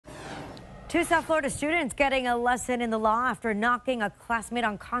Two South Florida students getting a lesson in the law after knocking a classmate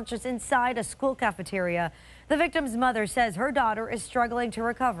unconscious inside a school cafeteria. The victim's mother says her daughter is struggling to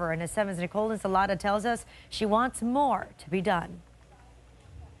recover, and as 7's Nicole Insalata tells us, she wants more to be done.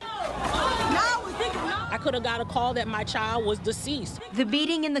 I could have got a call that my child was deceased. The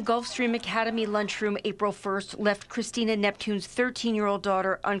beating in the Gulfstream Academy lunchroom April 1st left Christina Neptune's 13-year-old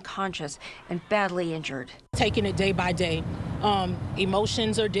daughter unconscious and badly injured. Taking it day by day.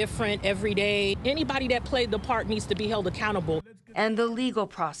 Emotions are different every day. Anybody that played the part needs to be held accountable. And the legal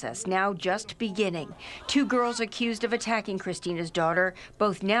process now just beginning. Two girls accused of attacking Christina's daughter,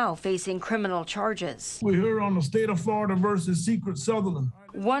 both now facing criminal charges. We're here on the state of Florida versus Secret Sutherland.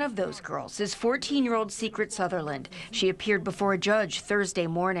 One of those girls is 14-year-old Secret Sutherland. She appeared before a judge Thursday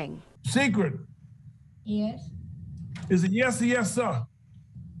morning. Secret. Yes. Is it yes or yes, sir?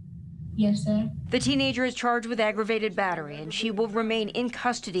 Yes, sir. The teenager is charged with aggravated battery, and she will remain in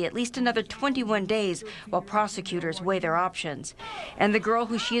custody at least another 21 days while prosecutors weigh their options. And the girl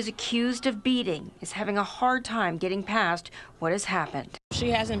who she is accused of beating is having a hard time getting past what has happened.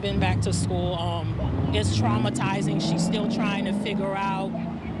 She hasn't been back to school. It's traumatizing. She's still trying to figure out,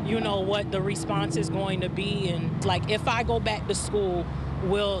 what the response is going to be. And if I go back to school,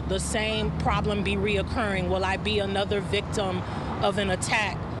 will the same problem be reoccurring? Will I be another victim of an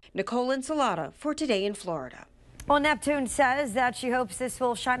attack? Nicole Insalata for Today in Florida. Well, Neptune says that she hopes this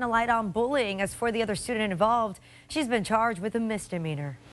will shine a light on bullying. As for the other student involved, she's been charged with a misdemeanor.